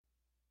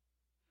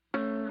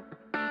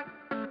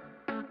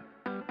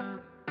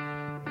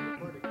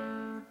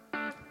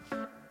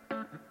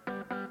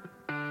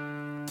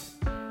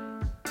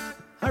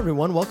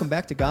everyone. Welcome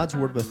back to God's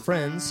Word with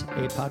Friends,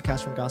 a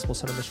podcast from Gospel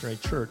Center Missionary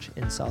Church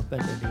in South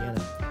Bend,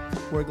 Indiana.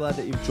 We're glad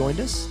that you've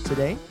joined us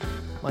today.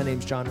 My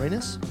name's John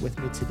Reynolds. With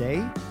me today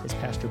is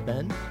Pastor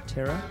Ben,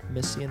 Tara,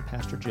 Missy, and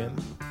Pastor Jim.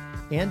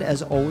 And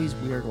as always,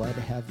 we are glad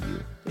to have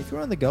you. If you're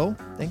on the go,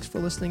 thanks for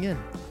listening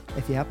in.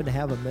 If you happen to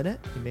have a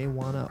minute, you may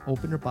want to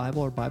open your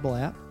Bible or Bible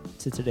app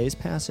to today's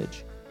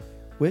passage,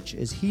 which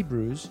is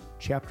Hebrews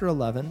chapter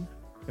 11,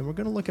 and we're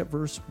going to look at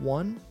verse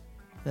 1,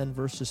 then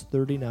verses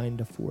 39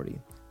 to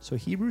 40. So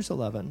Hebrews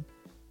 11,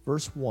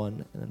 verse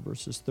 1, and then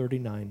verses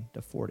 39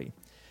 to 40.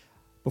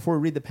 Before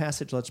we read the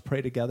passage, let's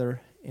pray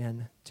together.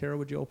 And Tara,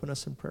 would you open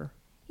us in prayer?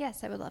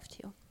 Yes, I would love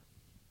to.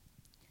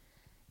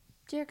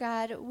 Dear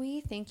God,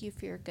 we thank you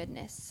for your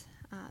goodness.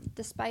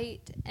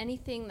 Despite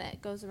anything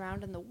that goes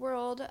around in the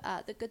world,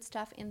 the good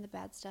stuff and the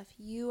bad stuff,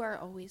 you are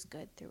always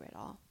good through it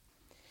all.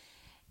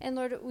 And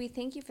Lord, we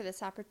thank you for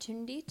this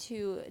opportunity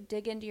to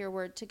dig into your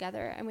word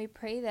together. And we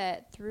pray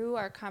that through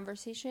our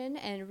conversation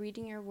and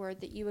reading your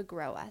word, that you would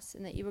grow us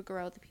and that you would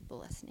grow the people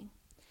listening.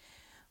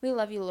 We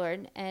love you,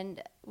 Lord,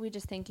 and we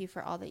just thank you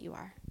for all that you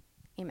are.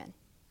 Amen.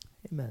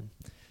 Amen.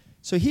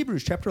 So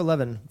Hebrews chapter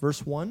 11,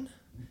 verse 1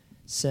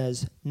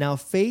 says, "Now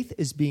faith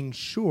is being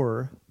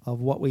sure of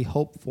what we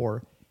hope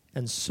for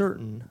and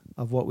certain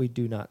of what we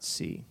do not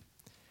see."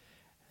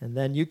 And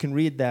then you can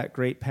read that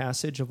great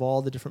passage of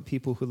all the different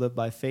people who live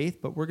by faith,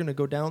 but we're going to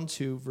go down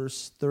to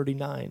verse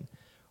 39,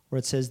 where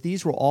it says,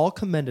 "These were all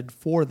commended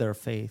for their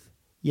faith,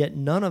 yet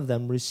none of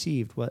them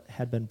received what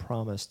had been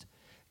promised.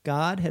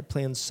 God had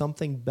planned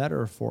something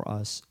better for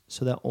us,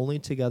 so that only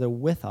together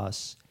with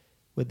us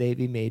would they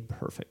be made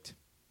perfect."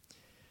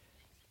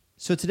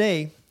 So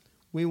today,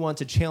 we want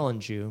to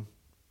challenge you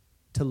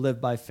to live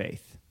by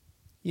faith.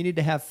 You need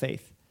to have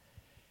faith.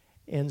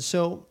 And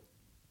so,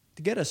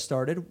 to get us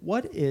started,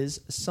 what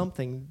is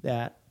something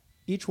that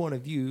each one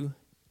of you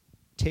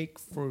take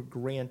for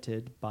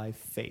granted by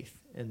faith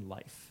in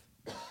life?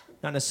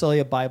 Not necessarily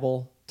a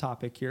Bible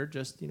topic here,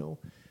 just,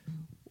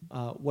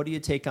 what do you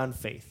take on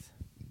faith?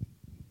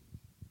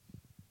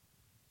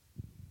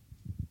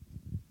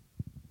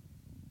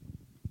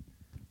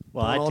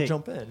 Well, I'll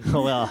jump in.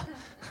 Well,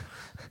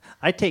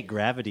 I take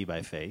gravity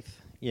by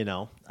faith.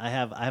 I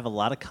have a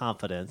lot of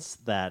confidence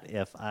that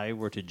if I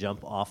were to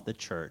jump off the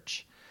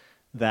church,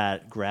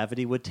 that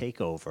gravity would take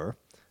over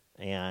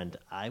and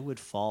I would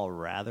fall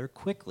rather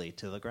quickly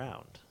to the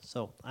ground.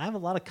 So I have a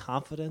lot of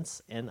confidence,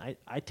 and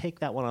I take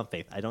that one on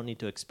faith. I don't need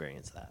to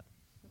experience that.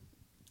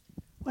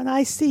 When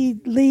I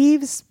see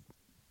leaves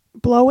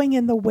blowing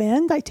in the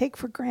wind, I take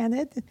for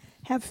granted,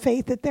 have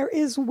faith that there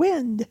is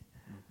wind.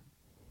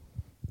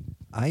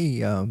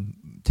 I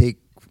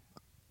take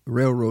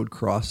railroad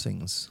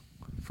crossings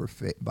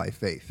by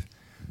faith.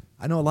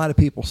 I know a lot of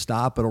people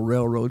stop at a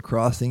railroad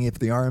crossing if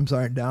the arms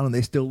aren't down and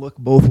they still look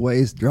both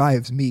ways.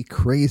 Drives me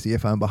crazy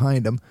if I'm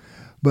behind them.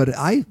 But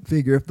I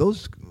figure if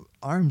those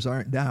arms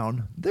aren't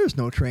down, there's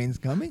no trains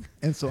coming.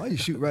 And so I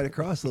just shoot right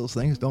across those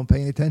things, don't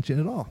pay any attention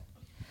at all.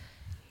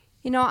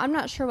 I'm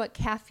not sure what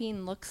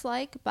caffeine looks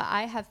like, but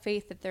I have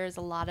faith that there is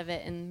a lot of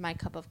it in my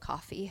cup of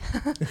coffee.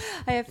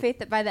 I have faith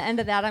that by the end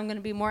of that, I'm going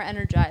to be more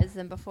energized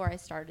than before I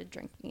started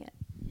drinking it.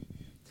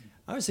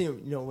 I was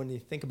thinking, when you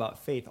think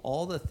about faith,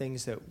 all the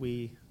things that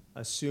we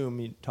assume,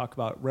 you talk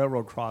about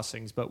railroad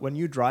crossings, but when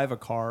you drive a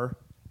car,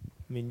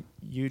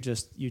 you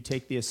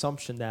take the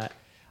assumption that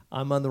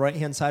I'm on the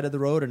right-hand side of the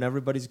road and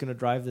everybody's going to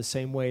drive the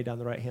same way down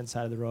the right-hand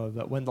side of the road.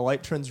 But when the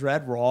light turns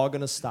red, we're all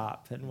going to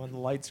stop. And when the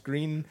light's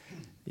green,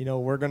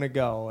 we're going to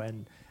go.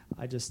 And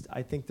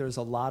I think there's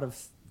a lot of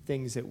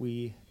things that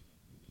we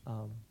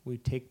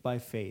take by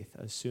faith,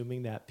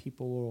 assuming that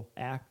people will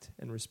act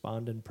and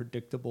respond in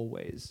predictable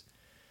ways.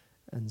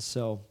 And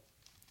so,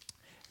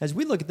 as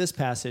we look at this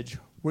passage,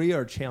 we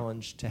are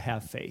challenged to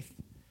have faith.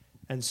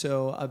 And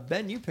so,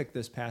 Ben, you picked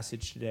this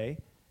passage today.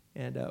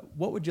 And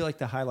what would you like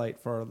to highlight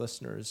for our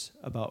listeners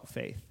about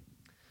faith?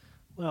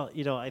 Well,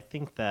 I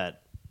think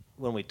that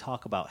when we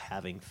talk about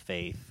having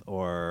faith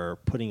or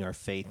putting our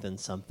faith in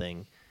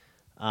something,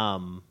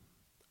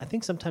 I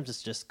think sometimes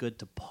it's just good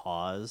to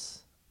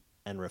pause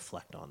and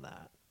reflect on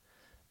that.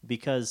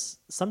 Because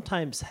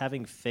sometimes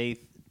having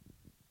faith,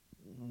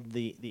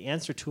 the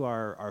answer to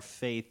our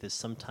faith is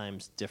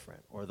sometimes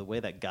different, or the way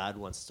that God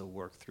wants to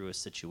work through a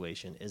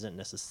situation isn't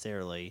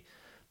necessarily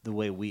the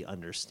way we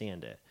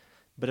understand it.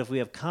 But if we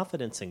have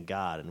confidence in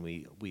God and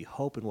we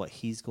hope in what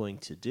he's going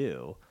to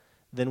do,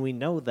 then we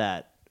know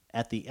that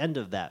at the end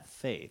of that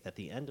faith, at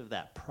the end of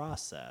that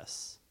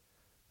process,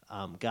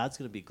 God's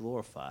going to be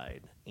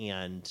glorified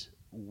and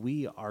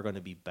we are going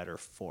to be better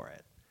for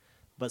it.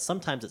 But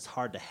sometimes it's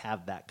hard to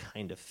have that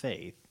kind of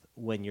faith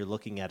when you're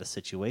looking at a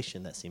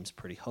situation that seems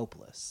pretty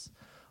hopeless,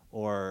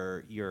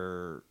 or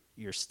you're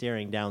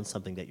staring down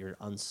something that you're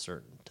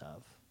uncertain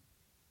of.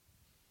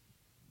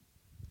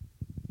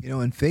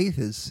 And faith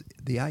is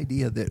the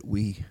idea that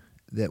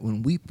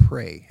when we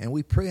pray, and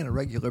we pray on a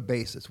regular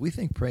basis, we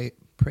think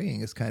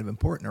praying is kind of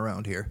important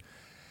around here.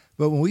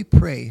 But when we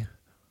pray,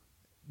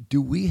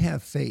 do we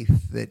have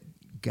faith that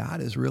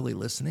God is really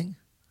listening?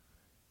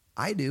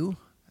 I do.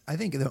 I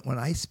think that when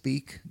I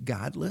speak,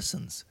 God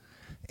listens.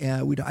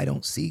 I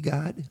don't see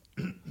God,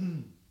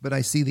 but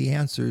I see the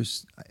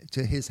answers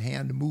to his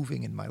hand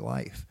moving in my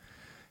life.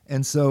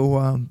 And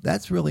so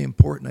that's really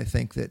important, I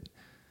think,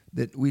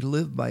 that we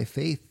live by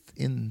faith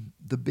in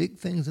the big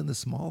things and the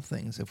small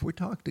things. If we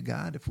talk to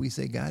God, if we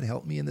say, God,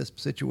 help me in this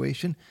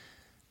situation,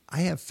 I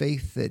have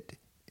faith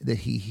that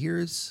he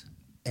hears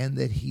and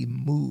that he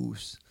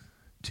moves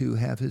to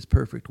have his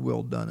perfect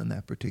will done in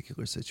that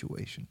particular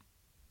situation.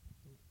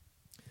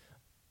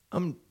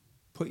 I'm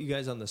put you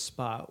guys on the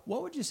spot.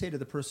 What would you say to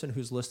the person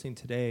who's listening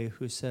today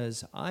who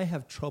says, I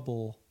have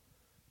trouble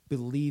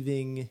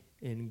believing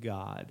in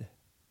God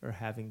or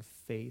having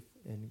faith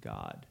in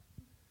God?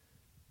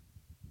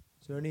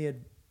 Is there any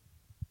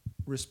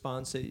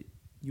response that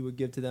you would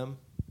give to them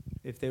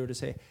if they were to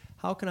say,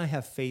 how can I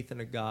have faith in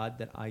a God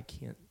that I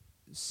can't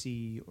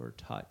see or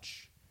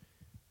touch?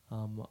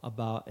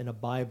 About in a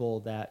Bible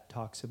that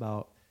talks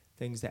about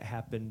things that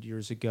happened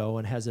years ago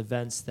and has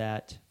events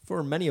that,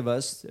 for many of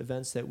us,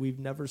 events that we've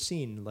never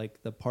seen,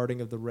 like the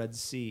parting of the Red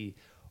Sea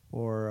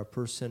or a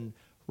person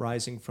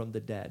rising from the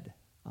dead.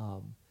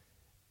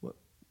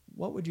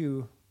 What would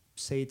you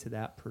say to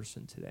that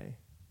person today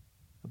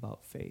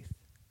about faith?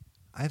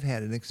 I've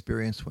had an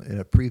experience in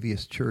a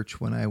previous church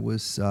when I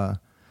was, a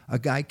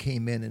guy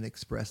came in and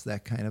expressed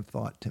that kind of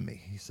thought to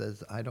me. He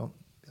says, I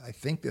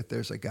think that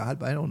there's a God,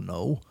 but I don't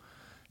know.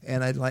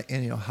 And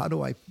how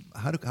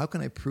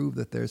can I prove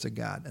that there's a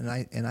God?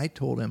 And I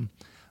told him,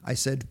 I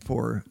said,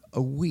 for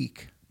a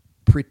week,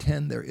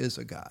 pretend there is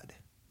a God.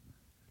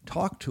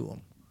 Talk to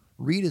him.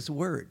 Read his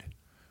word.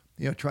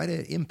 Try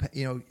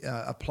to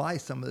apply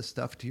some of this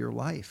stuff to your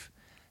life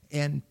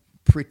and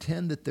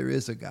pretend that there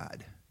is a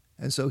God.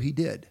 And so he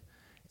did.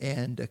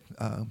 And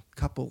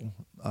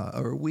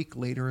a week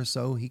later or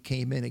so, he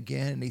came in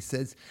again and he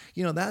says,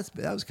 that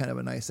was kind of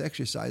a nice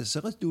exercise.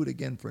 So let's do it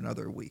again for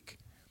another week.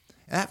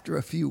 After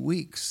a few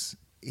weeks,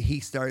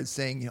 he started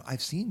saying,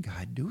 I've seen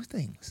God do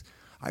things.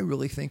 I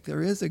really think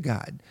there is a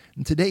God.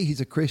 And today he's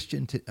a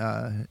Christian.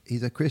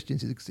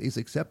 He's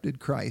accepted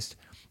Christ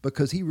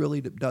because he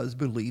really does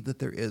believe that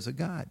there is a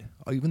God,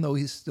 even though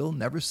he's still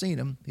never seen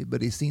him,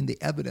 but he's seen the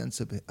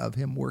evidence of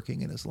him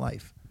working in his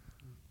life.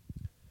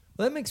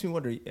 Well, that makes me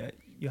wonder,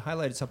 you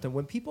highlighted something.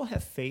 When people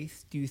have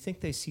faith, do you think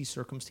they see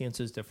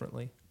circumstances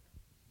differently?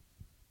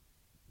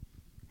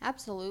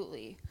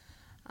 Absolutely.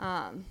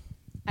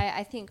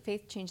 I think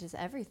faith changes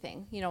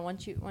everything.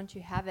 Once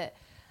you have it,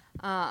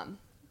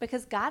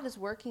 because God is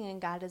working and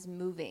God is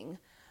moving,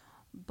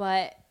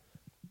 but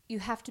you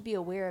have to be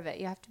aware of it.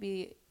 You have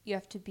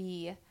to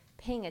be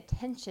paying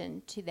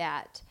attention to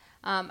that.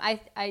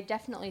 I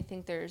definitely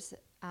think there's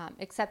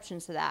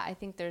exceptions to that. I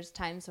think there's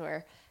times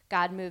where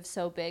God moves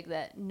so big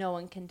that no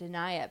one can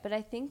deny it. But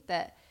I think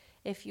that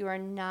if you are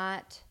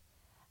not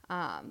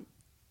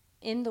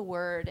in the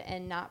Word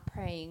and not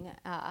praying,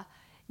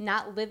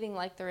 not living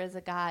like there is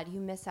a God, you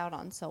miss out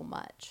on so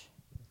much.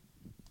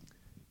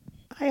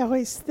 I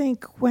always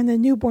think when a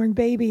newborn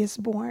baby is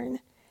born,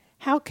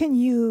 how can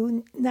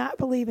you not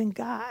believe in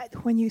God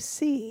when you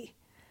see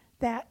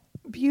that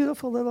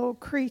beautiful little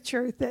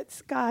creature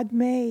that's God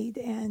made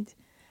and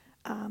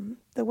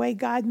the way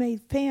God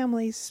made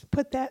families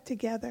put that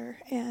together.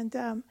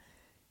 And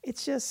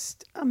it's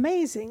just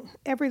amazing,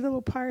 every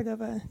little part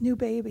of a new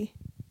baby.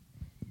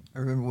 I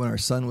remember when our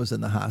son was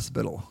in the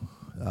hospital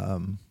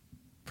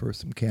for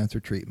some cancer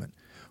treatment.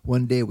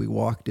 One day we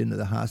walked into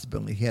the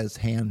hospital and he had his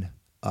hand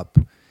up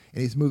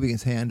and he's moving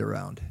his hand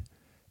around.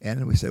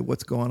 And we said,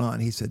 what's going on?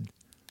 He said,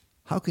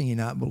 how can you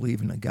not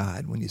believe in a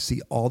God when you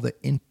see all the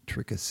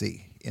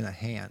intricacy in a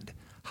hand,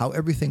 how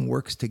everything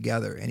works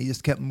together? And he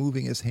just kept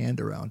moving his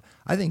hand around.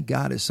 I think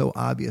God is so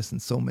obvious in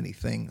so many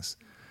things.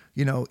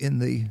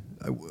 One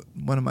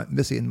of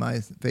Missy and my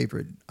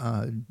favorite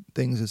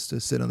things is to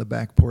sit on the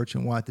back porch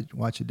and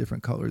watch the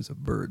different colors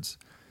of birds.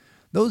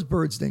 Those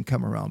birds didn't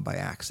come around by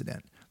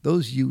accident.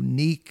 Those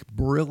unique,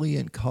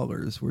 brilliant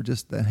colors were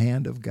just the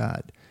hand of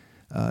God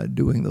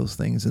doing those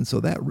things. And so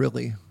that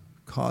really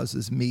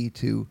causes me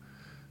to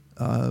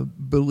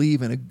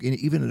believe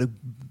even in a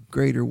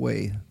greater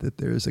way that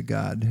there is a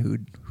God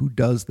who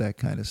does that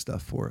kind of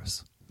stuff for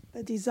us.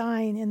 The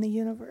design in the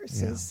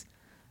universe is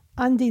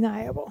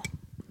undeniable.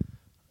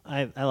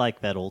 I like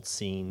that old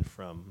scene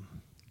from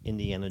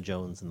Indiana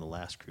Jones and the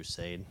Last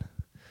Crusade.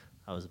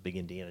 I was a big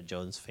Indiana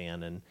Jones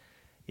fan, and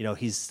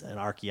he's an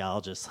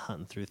archaeologist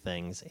hunting through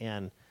things,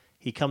 and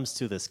he comes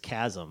to this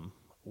chasm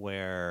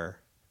where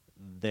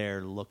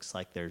there looks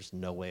like there's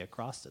no way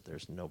across it.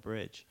 There's no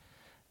bridge.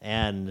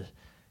 And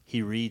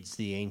he reads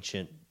the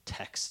ancient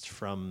text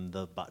from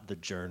the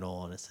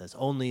journal, and it says,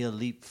 only a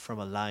leap from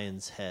a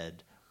lion's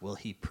head will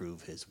he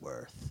prove his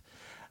worth.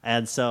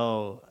 And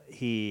so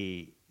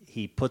he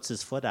puts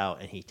his foot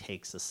out and he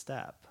takes a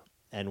step.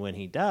 And when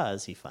he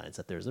does, he finds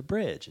that there's a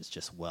bridge. It's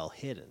just well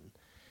hidden.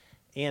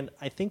 And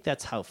I think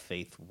that's how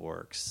faith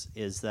works,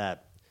 is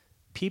that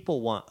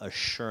people want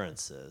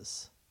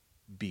assurances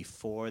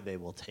before they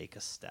will take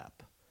a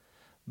step.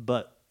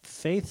 But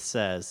faith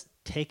says,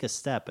 take a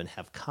step and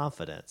have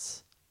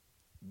confidence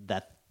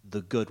that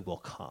the good will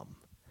come.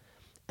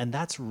 And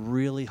that's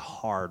really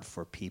hard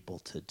for people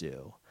to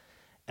do.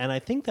 And I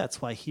think that's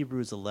why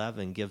Hebrews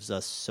 11 gives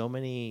us so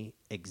many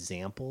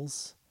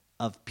examples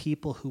of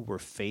people who were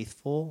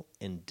faithful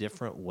in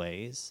different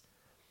ways.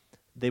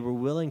 They were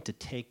willing to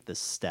take the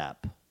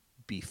step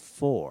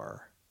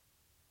before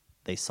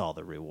they saw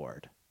the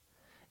reward.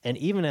 And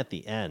even at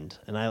the end,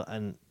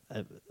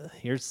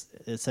 here's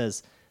it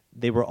says,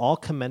 they were all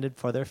commended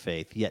for their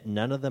faith, yet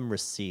none of them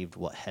received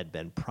what had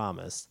been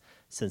promised,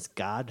 since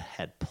God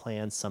had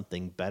planned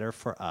something better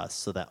for us,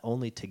 so that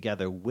only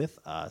together with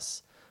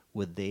us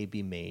would they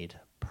be made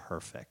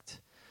perfect.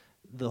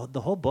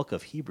 The whole book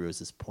of Hebrews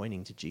is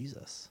pointing to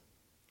Jesus.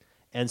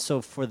 And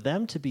so for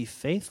them to be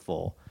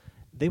faithful,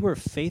 they were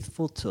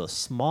faithful to a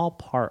small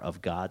part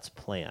of God's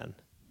plan,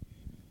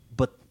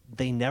 but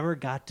they never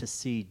got to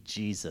see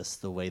Jesus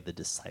the way the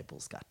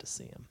disciples got to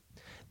see him.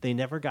 They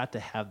never got to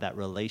have that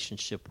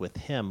relationship with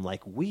him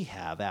like we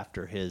have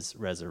after his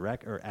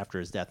after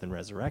his death and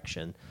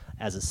resurrection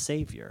as a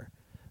savior.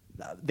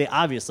 They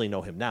obviously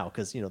know him now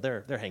because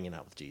they're hanging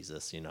out with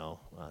Jesus.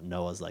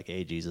 Noah's like,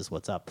 "Hey, Jesus,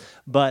 what's up?"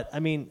 But I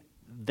mean,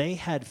 they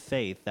had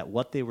faith that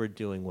what they were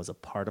doing was a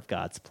part of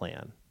God's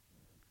plan,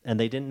 and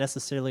they didn't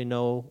necessarily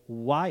know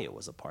why it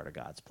was a part of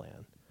God's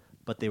plan,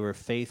 but they were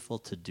faithful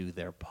to do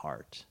their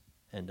part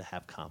and to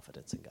have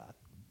confidence in God.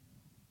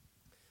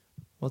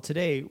 Well,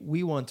 today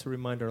we want to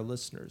remind our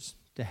listeners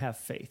to have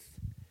faith.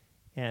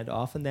 And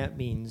often that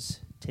means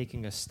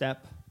taking a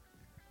step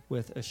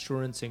with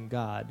assurance in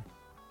God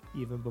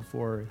even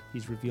before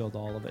he's revealed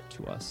all of it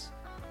to us.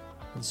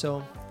 And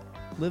so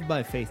live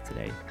by faith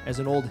today. As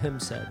an old hymn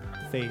said,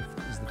 faith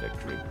is the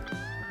victory.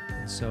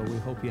 And so we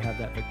hope you have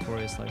that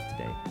victorious life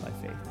today by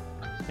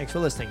faith. Thanks for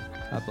listening.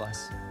 God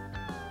bless.